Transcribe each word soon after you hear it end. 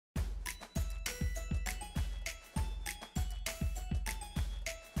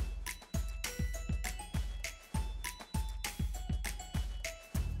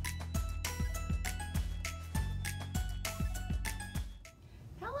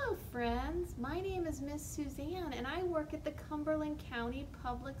Hello friends, my name is Miss Suzanne and I work at the Cumberland County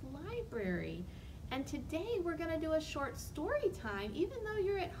Public Library. And today we're going to do a short story time. Even though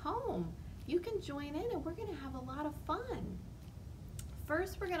you're at home, you can join in and we're going to have a lot of fun.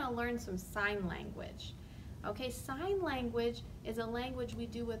 First, we're going to learn some sign language. Okay, sign language is a language we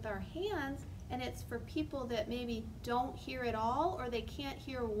do with our hands, and it's for people that maybe don't hear at all or they can't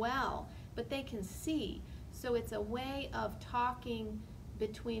hear well, but they can see. So it's a way of talking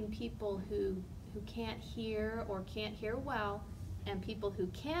between people who can't hear or can't hear well and people who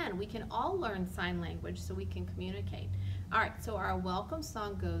can. We can all learn sign language so we can communicate. All right, so our welcome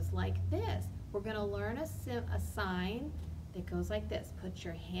song goes like this. We're going to learn a sign that goes like this. Put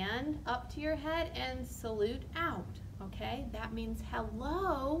your hand up to your head and salute out. Okay, that means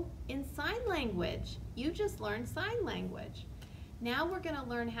hello in sign language. You just learned sign language. Now we're going to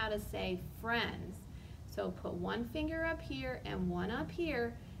learn how to say friends. So put one finger up here and one up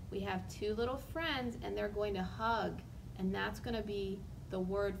here. We have two little friends and they're going to hug, and that's going to be the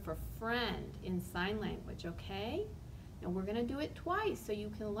word for friend in sign language, okay? And we're going to do it twice so you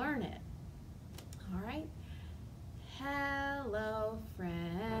can learn it. All right? Hello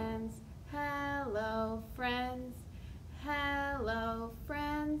friends, hello friends, hello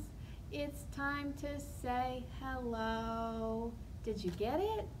friends. It's time to say hello. Did you get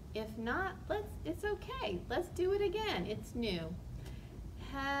it? If not, it's okay. Let's do it again. It's new.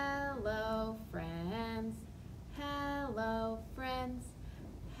 Hello friends, hello friends,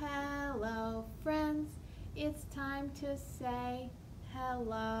 hello friends. It's time to say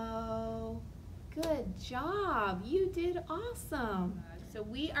hello. Good job. You did awesome. So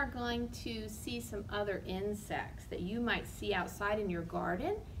we are going to see some other insects that you might see outside in your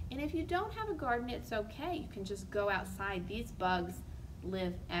garden. And if you don't have a garden, it's okay. You can just go outside. These bugs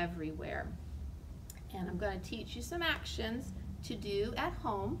live everywhere. And I'm going to teach you some actions to do at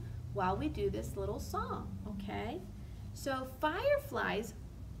home while we do this little song, okay? So fireflies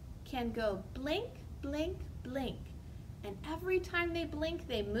can go blink, blink, blink. And every time they blink,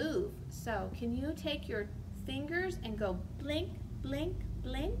 they move. So can you take your fingers and go blink, blink,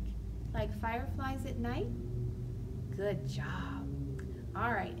 blink, like fireflies at night? Good job.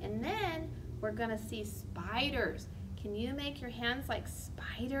 All right, and then we're gonna see spiders. Can you make your hands like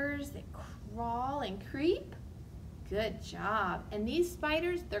spiders that crawl and creep? Good job. And these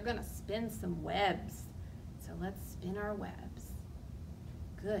spiders, they're gonna spin some webs. So let's spin our webs.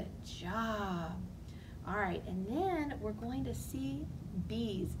 Good job. All right, and then we're going to see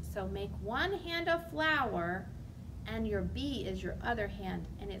bees. So make one hand a flower and your bee is your other hand,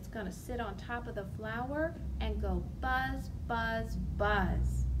 and it's gonna sit on top of the flower and go buzz, buzz,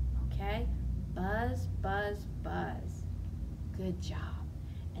 buzz, okay? Buzz, buzz, buzz. Good job.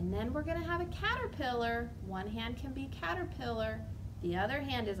 And then we're gonna have a caterpillar. One hand can be caterpillar. The other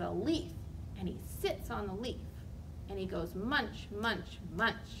hand is a leaf, and he sits on the leaf, and he goes munch, munch,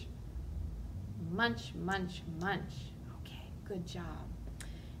 munch. Munch, munch, munch. Okay, good job.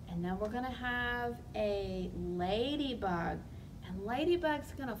 And then we're gonna have a ladybug. And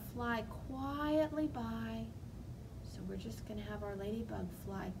ladybug's gonna fly quietly by. So we're just gonna have our ladybug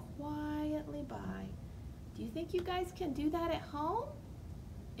fly quietly by. Do you think you guys can do that at home?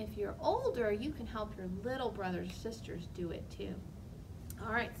 If you're older, you can help your little brothers or sisters do it too.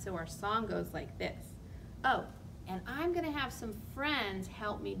 All right, so our song goes like this. Oh, and I'm gonna have some friends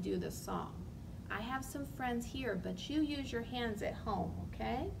help me do the song. I have some friends here, but you use your hands at home,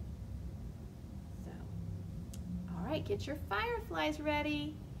 okay? So, all right, get your fireflies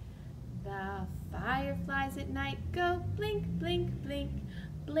ready. The fireflies at night go blink, blink, blink,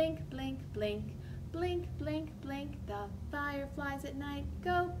 blink, blink, blink, blink, blink, blink. The fireflies at night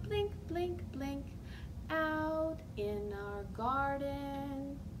go blink, blink, blink, out in our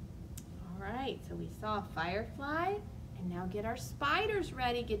garden. All right, so we saw a firefly. And now get our spiders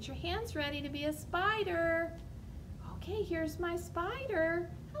ready. Get your hands ready to be a spider. Okay, here's my spider.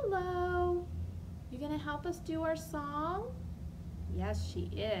 Hello. You gonna help us do our song? Yes,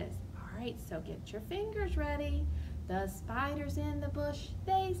 she is. All right, so get your fingers ready. The spiders in the bush,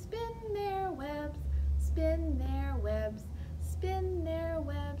 they spin their webs, spin their webs, spin their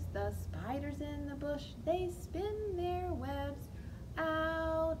webs. The spiders in the bush, they spin their webs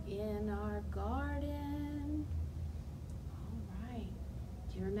out in our garden.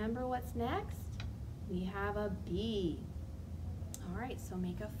 Do you remember what's next? We have a bee. All right, so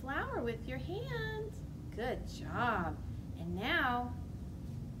make a flower with your hands. Good job. And now,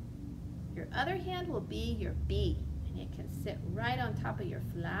 your other hand will be your bee, and it can sit right on top of your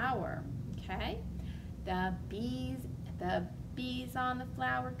flower, okay? The bees on the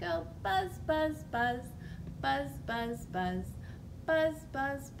flower go buzz, buzz, buzz, buzz, buzz, buzz, Buzz,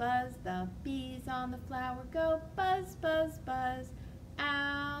 buzz, buzz, the bees on the flower go buzz, buzz, buzz,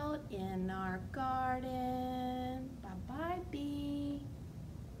 out in our garden. Bye-bye, bee.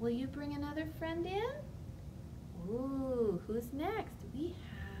 Will you bring another friend in? Ooh, who's next? We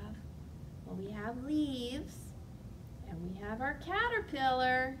have leaves, and we have our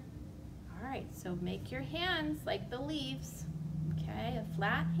caterpillar. All right, so make your hands like the leaves, okay? A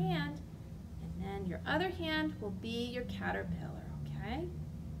flat hand, and then your other hand will be your caterpillar, okay?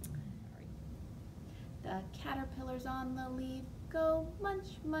 All right. The caterpillars on the leaf go munch,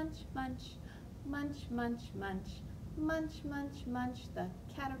 munch, munch, munch, munch, munch, munch, munch, munch. The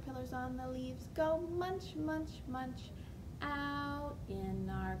caterpillars on the leaves go munch, munch, munch, out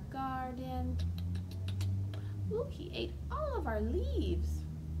in our garden. Ooh, he ate all of our leaves.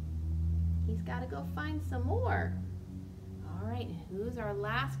 He's got to go find some more. All right, who's our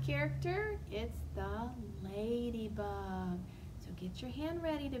last character? It's the ladybug. So get your hand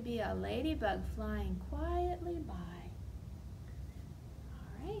ready to be a ladybug flying quietly by.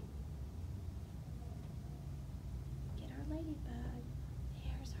 All right. Get our ladybug.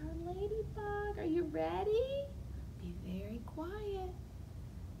 There's our ladybug. Are you ready? Be very quiet.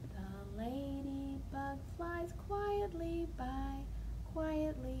 The ladybug flies quietly by,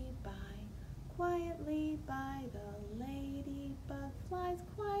 quietly by, quietly by. The ladybug flies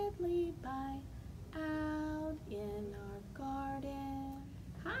quietly by, out in our garden.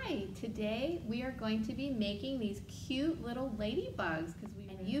 Hi, today we are going to be making these cute little ladybugs,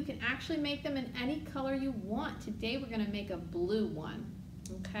 and you can actually make them in any color you want. Today we're going to make a blue one,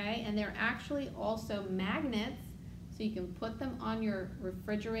 okay? And they're actually also magnets, so you can put them on your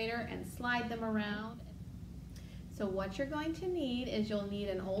refrigerator and slide them around. So what you're going to need is you'll need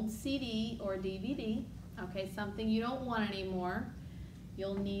an old CD or DVD, okay, something you don't want anymore.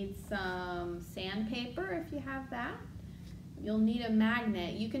 You'll need some sandpaper if you have that. You'll need a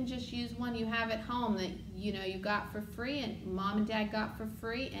magnet. You can just use one you have at home that you got for free and mom and dad got for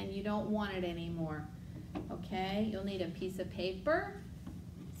free and you don't want it anymore. Okay, you'll need a piece of paper,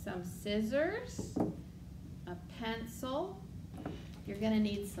 some scissors, a pencil. You're going to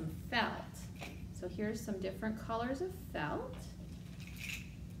need some felt. So here's some different colors of felt.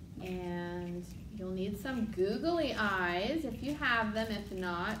 And you'll need some googly eyes if you have them. If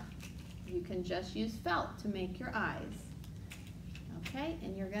not, you can just use felt to make your eyes. Okay,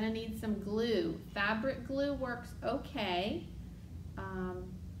 and you're going to need some glue. Fabric glue works okay.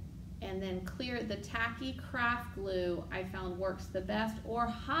 And then the tacky craft glue I found works the best, or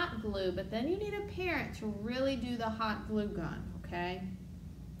hot glue, but then you need a parent to really do the hot glue gun, okay?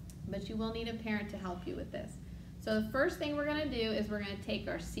 But you will need a parent to help you with this. So the first thing we're going to do is we're going to take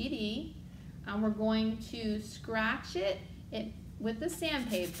our CD and we're going to scratch it with the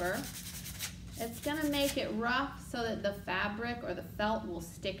sandpaper. It's going to make it rough so that the fabric or the felt will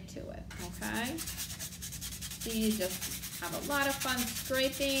stick to it, okay? So you just have a lot of fun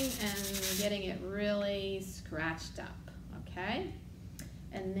scraping and getting it really scratched up, okay?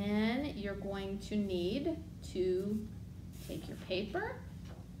 And then you're going to need to take your paper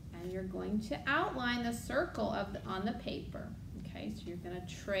and you're going to outline the circle on the paper, okay? So you're going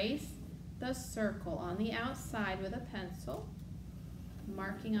to trace the circle on the outside with a pencil,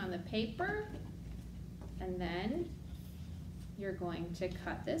 marking on the paper, and then you're going to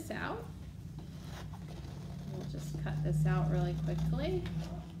cut this out. We'll just cut this out really quickly.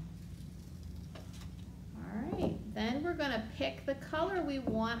 All right, then we're going to pick the color we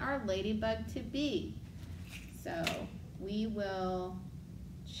want our ladybug to be. So we will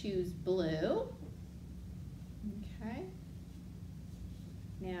choose blue. Okay.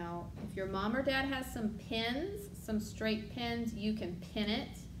 Now, if your mom or dad has some pins, some straight pins, you can pin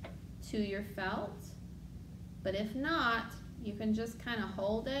it to your felt. But if not, you can just kind of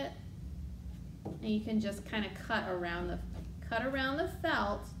hold it and you can just kind of cut around the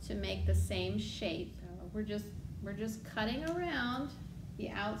felt to make the same shape. So we're just cutting around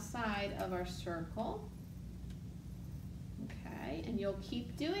the outside of our circle. Okay, and you'll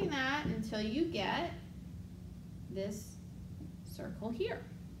keep doing that until you get this circle here.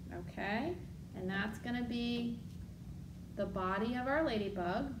 Okay, and that's going to be the body of our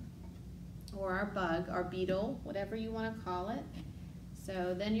ladybug, or our bug, our beetle, whatever you want to call it.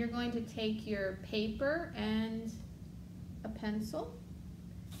 So then you're going to take your paper and a pencil,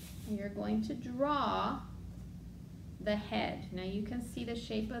 and you're going to draw the head. Now you can see the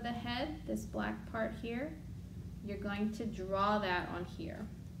shape of the head, this black part here. You're going to draw that on here.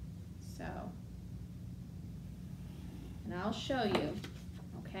 So, and I'll show you.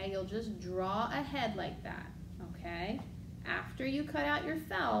 Okay, you'll just draw a head like that, okay? After you cut out your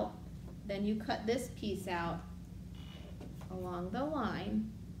felt, then you cut this piece out along the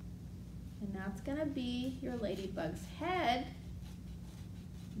line. And that's going to be your ladybug's head.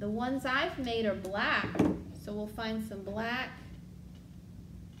 The ones I've made are black, so we'll find some black.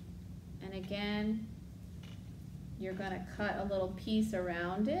 And again, you're going to cut a little piece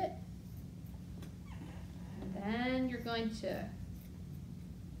around it. And then you're going to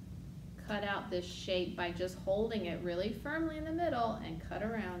cut out this shape by just holding it really firmly in the middle and cut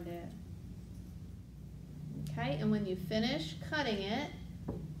around it. Okay, and when you finish cutting it,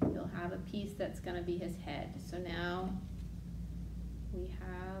 you'll have a piece that's going to be his head. So now we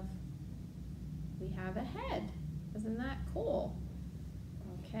have a head. Isn't that cool?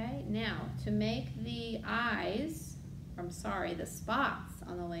 Okay, now to make the eyes, the spots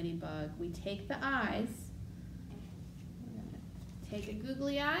on the ladybug, we take the eyes, we're going to take a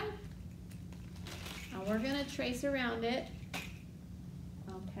googly eye, and we're going to trace around it,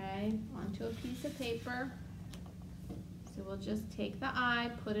 okay, onto a piece of paper. So we'll just take the eye,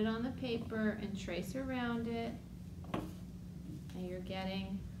 put it on the paper, and trace around it. And you're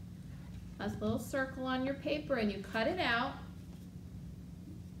getting a little circle on your paper, and you cut it out,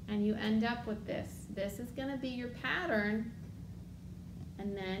 and you end up with this. This is going to be your pattern,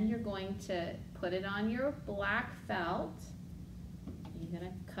 and then you're going to put it on your black felt. You're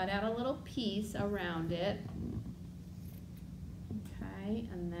going to cut out a little piece around it. Okay,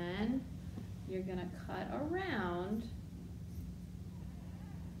 and then you're going to cut around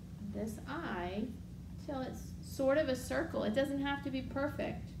this eye till it's sort of a circle. It doesn't have to be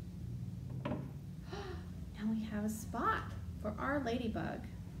perfect. Now we have a spot for our ladybug.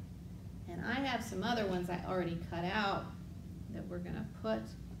 And I have some other ones I already cut out that we're going to put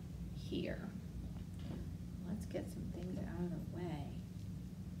here. Let's get some things out of the way.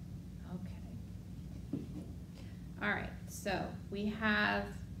 Okay. All right, so we have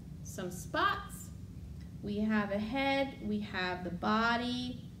some spots. We have a head. We have the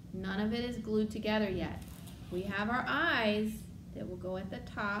body. None of it is glued together yet. We have our eyes that will go at the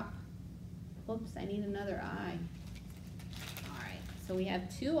top. Whoops, I need another eye. All right, so we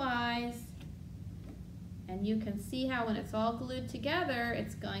have two eyes, and you can see how when it's all glued together,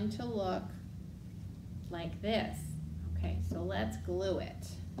 it's going to look like this. Okay, so let's glue it.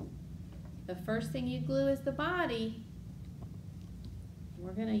 The first thing you glue is the body.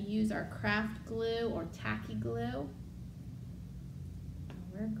 We're going to use our craft glue or tacky glue.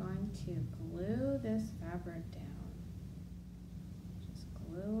 We're going to glue this fabric down. Just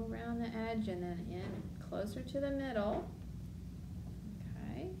glue around the edge and then in closer to the middle.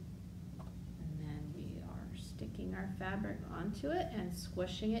 Okay. And then we are sticking our fabric onto it and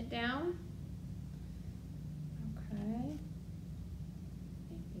squishing it down. Okay.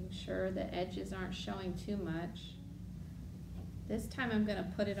 Making sure the edges aren't showing too much. This time I'm going to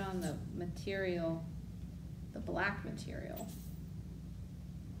put it on the material, the black material.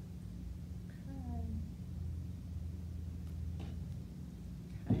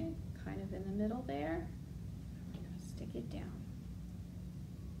 Okay, kind of in the middle there. We're going to stick it down.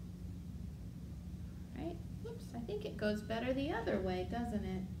 Right? Oops, I think it goes better the other way, doesn't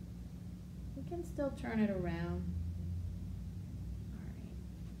it? We can still turn it around. All right.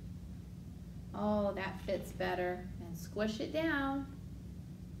 Oh, that fits better. And squish it down.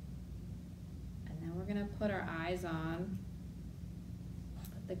 And then we're going to put our eyes on.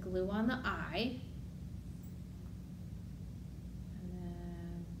 Put the glue on the eye.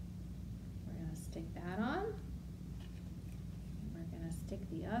 Stick that on. We're going to stick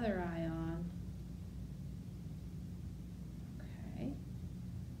the other eye on. Okay.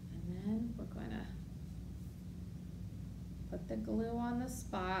 And then we're going to put the glue on the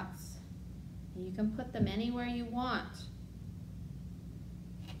spots. And you can put them anywhere you want.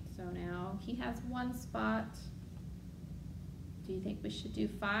 So now he has one spot. Do you think we should do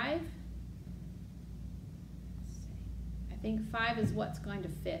 5? Let's see. I think 5 is what's going to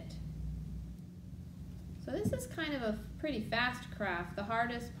fit. So this is kind of a pretty fast craft. The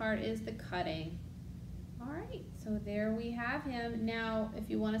hardest part is the cutting. All right, so there we have him. Now, if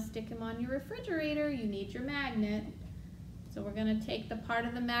you want to stick him on your refrigerator, you need your magnet. So we're going to take the part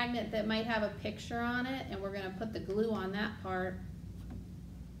of the magnet that might have a picture on it, and we're going to put the glue on that part.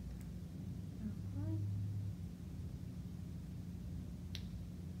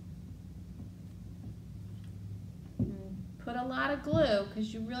 Put a lot of glue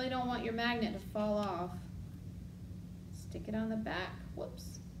because you really don't want your magnet to fall off. Stick it on the back,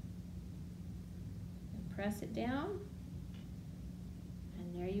 whoops, and press it down,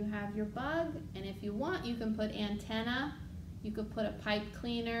 and there you have your bug. And if you want, you can put antenna, you could put a pipe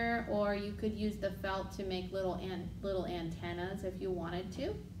cleaner, or you could use the felt to make little antennas if you wanted to.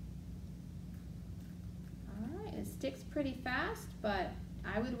 All right, It sticks pretty fast, but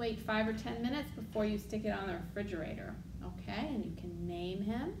I would wait 5 or 10 minutes before you stick it on the refrigerator. Okay, and you can name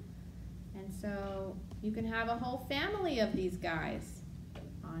him. And so you can have a whole family of these guys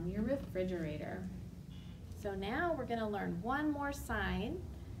on your refrigerator. So now we're going to learn one more sign,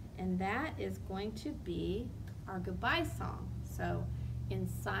 and that is going to be our goodbye song. So in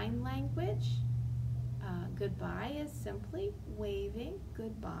sign language, goodbye is simply waving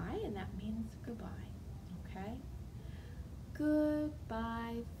goodbye, and that means goodbye. Okay?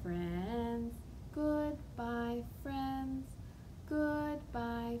 Goodbye, friends. Goodbye, friends.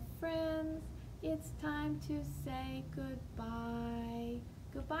 Goodbye, friends. It's time to say goodbye.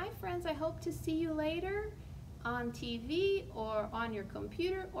 Goodbye, friends. I hope to see you later on TV or on your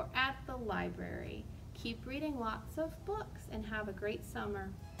computer or at the library. Keep reading lots of books and have a great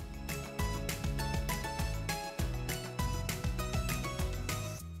summer.